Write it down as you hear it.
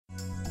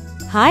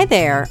Hi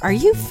there, are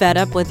you fed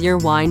up with your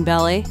wine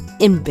belly?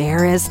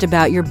 Embarrassed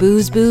about your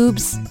booze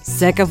boobs?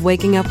 Sick of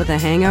waking up with a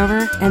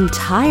hangover? And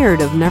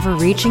tired of never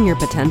reaching your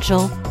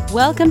potential?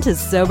 Welcome to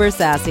Sober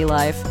Sassy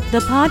Life,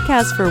 the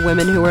podcast for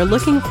women who are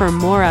looking for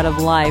more out of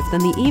life than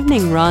the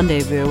evening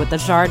rendezvous with the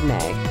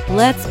Chardonnay.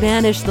 Let's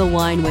banish the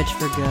wine witch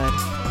for good.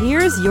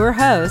 Here's your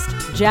host,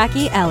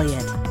 Jackie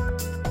Elliott.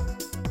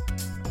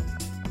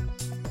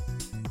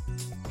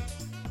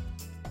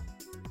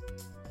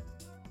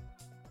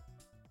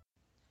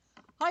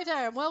 Hi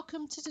there and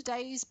welcome to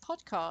today's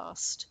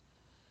podcast.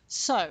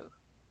 So,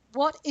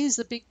 what is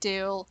the big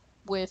deal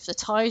with the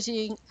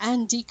tidying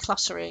and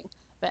decluttering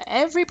that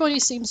everybody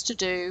seems to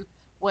do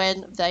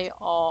when they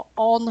are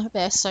on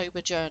their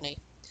sober journey?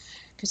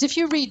 Because if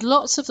you read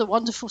lots of the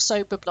wonderful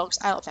sober blogs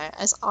out there,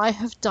 as I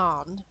have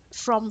done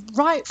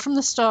right from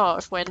the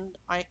start of when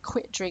I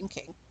quit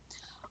drinking,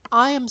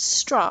 I am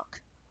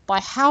struck by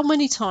how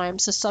many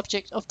times the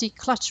subject of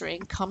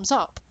decluttering comes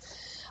up.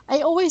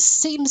 It always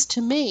seems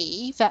to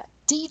me that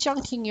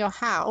de-junking your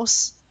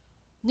house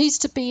needs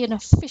to be an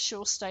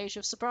official stage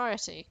of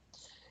sobriety.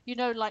 You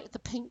know, like the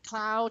pink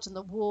cloud and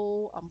the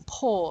wall and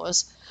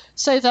pause,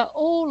 so that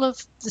all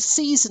of the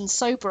seasoned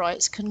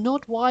soberites can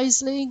nod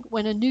wisely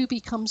when a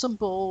newbie comes on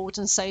board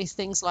and say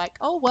things like,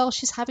 oh, well,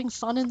 she's having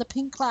fun in the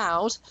pink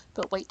cloud,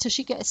 but wait till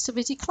she gets to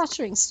the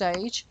decluttering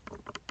stage.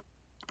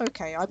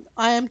 Okay,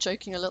 I am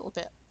joking a little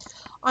bit.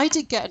 I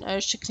did get an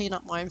urge to clean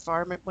up my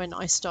environment when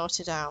I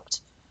started out.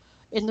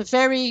 In the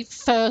very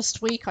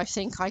first week, I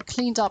think, I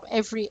cleaned up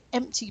every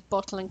empty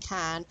bottle and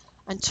can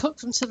and took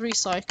them to the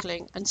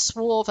recycling and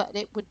swore that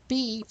it would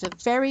be the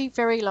very,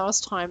 very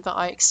last time that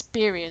I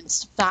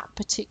experienced that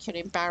particular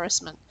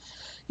embarrassment.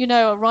 You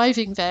know,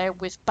 arriving there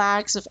with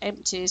bags of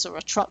empties or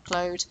a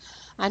truckload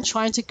and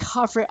trying to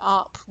cover it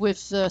up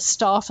with the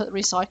staff at the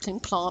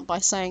recycling plant by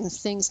saying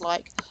things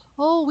like,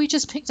 oh, we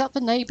just picked up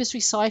the neighbour's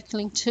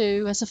recycling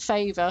too as a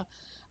favour,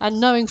 and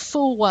knowing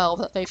full well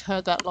that they've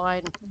heard that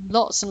line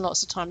lots and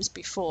lots of times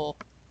before.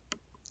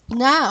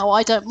 Now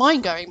I don't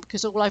mind going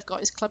because all I've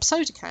got is club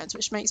soda cans,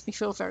 which makes me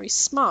feel very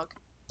smug.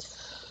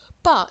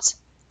 But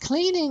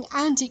cleaning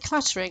and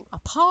decluttering,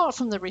 apart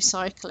from the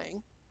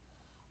recycling,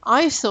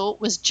 I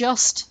thought was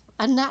just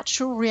a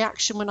natural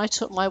reaction when I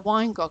took my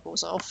wine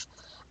goggles off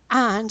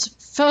and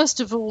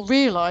first of all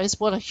realised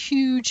what a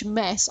huge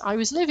mess I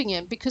was living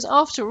in, because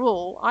after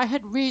all I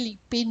had really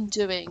been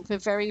doing the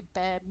very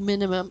bare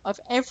minimum of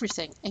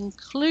everything,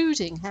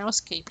 including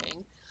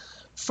housekeeping,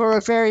 for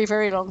a very,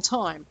 very long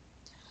time.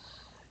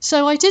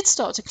 So I did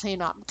start to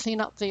clean up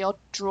the odd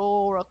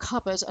drawer or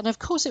cupboard, and of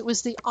course it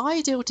was the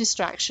ideal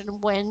distraction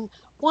when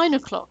wine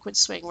o'clock would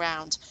swing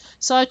round.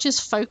 So I'd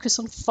just focus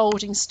on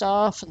folding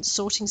stuff and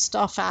sorting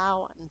stuff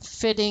out and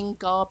filling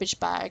garbage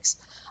bags.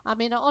 I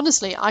mean,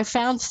 honestly, I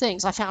found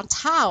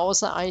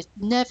towels that I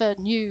never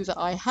knew that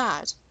I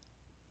had.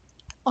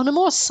 On a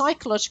more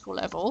psychological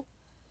level,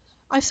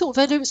 I thought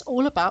that it was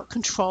all about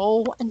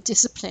control and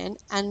discipline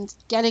and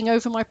getting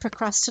over my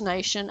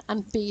procrastination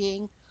and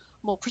being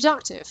more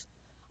productive.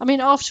 I mean,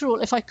 after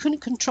all, if I couldn't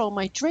control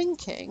my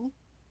drinking,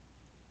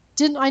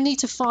 didn't I need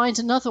to find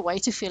another way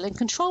to feel in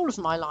control of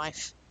my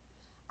life?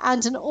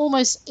 And an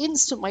almost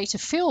instant way to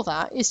feel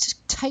that is to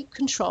take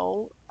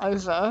control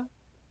over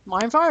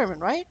my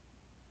environment, right?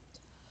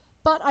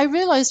 But I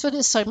realised that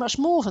it's so much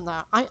more than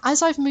that.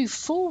 As I've moved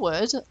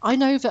forward, I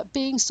know that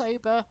being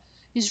sober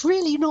is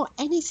really not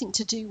anything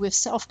to do with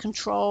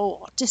self-control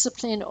or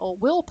discipline or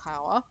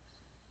willpower.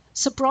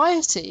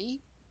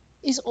 Sobriety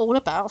is all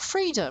about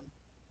freedom.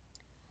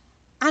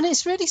 And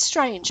it's really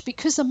strange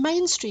because the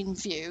mainstream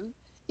view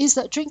is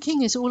that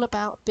drinking is all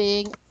about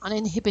being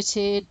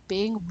uninhibited,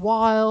 being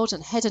wild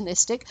and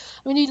hedonistic.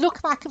 When you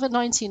look back at the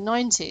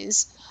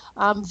 1990s,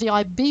 the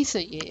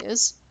Ibiza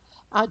years,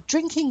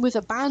 drinking with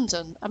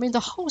abandon. I mean, the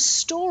whole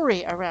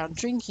story around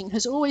drinking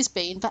has always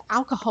been that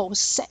alcohol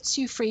sets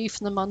you free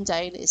from the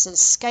mundane. It's an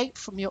escape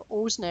from your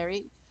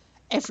ordinary,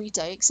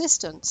 everyday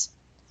existence.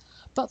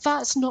 But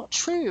that's not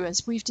true.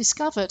 As we've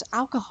discovered,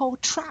 alcohol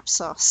traps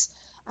us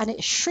and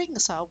it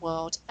shrinks our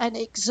world and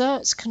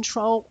exerts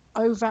control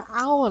over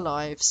our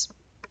lives.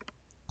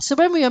 So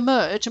when we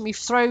emerge and we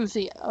throw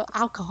the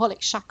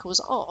alcoholic shackles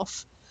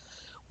off,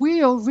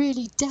 we are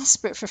really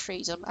desperate for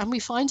freedom, and we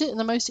find it in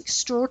the most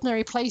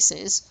extraordinary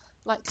places,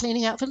 like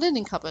cleaning out the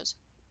linen cupboard.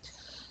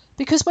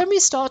 Because when we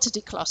start to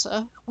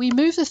declutter, we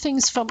move the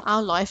things from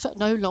our life that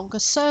no longer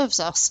serve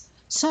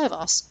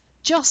us,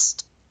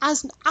 just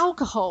as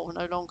alcohol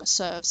no longer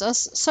serves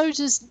us, so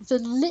does the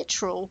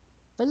literal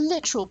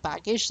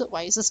baggage that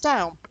weighs us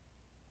down.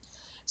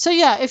 So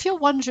yeah, if you're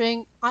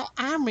wondering, I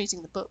am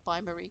reading the book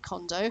by Marie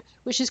Kondo,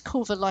 which is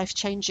called The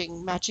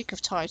Life-Changing Magic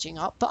of Tidying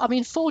Up. But I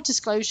mean, full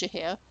disclosure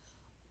here,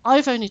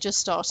 I've only just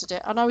started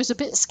it and I was a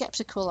bit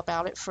skeptical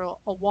about it for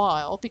a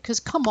while because,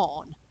 come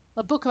on,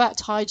 a book about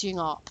tidying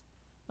up.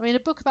 I mean, a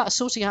book about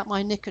sorting out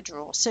my knicker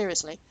drawer,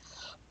 seriously.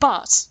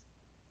 But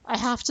I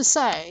have to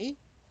say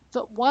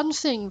that one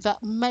thing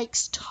that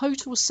makes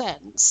total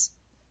sense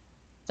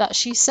that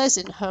she says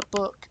in her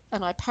book,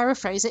 and I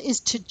paraphrase it, is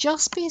to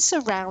just be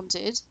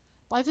surrounded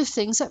by the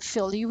things that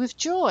fill you with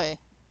joy.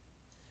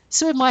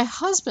 So in my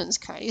husband's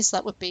case,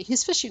 that would be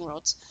his fishing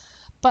rods.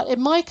 But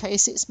in my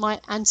case, it's my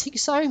antique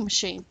sewing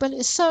machine. But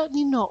it's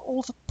certainly not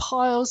all the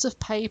piles of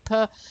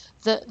paper,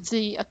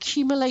 the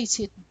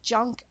accumulated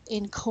junk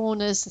in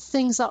corners, the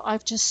things that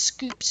I've just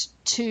scooped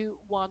to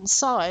one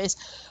side.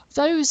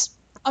 Those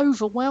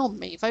overwhelm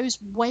me.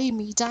 Those weigh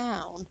me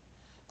down.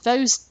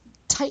 Those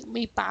take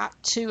me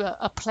back to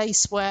a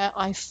place where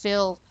I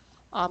feel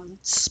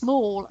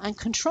small and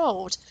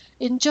controlled,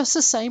 in just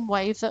the same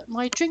way that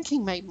my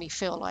drinking made me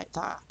feel like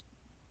that.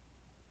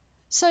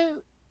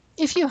 So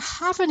if you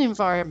have an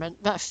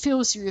environment that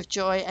fills you with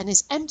joy and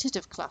is emptied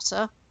of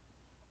clutter,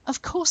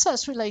 of course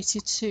that's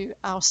related to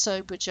our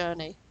sober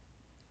journey.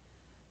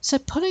 So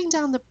putting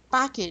down the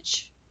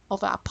baggage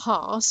of our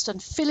past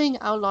and filling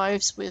our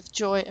lives with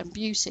joy and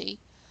beauty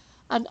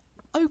and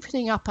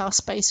opening up our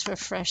space for a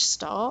fresh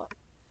start,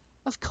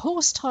 of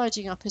course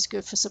tidying up is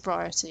good for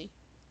sobriety.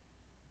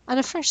 And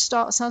a fresh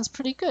start sounds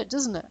pretty good,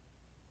 doesn't it?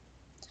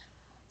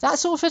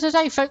 That's all for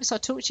today, folks. I'll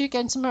talk to you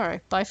again tomorrow.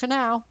 Bye for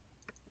now.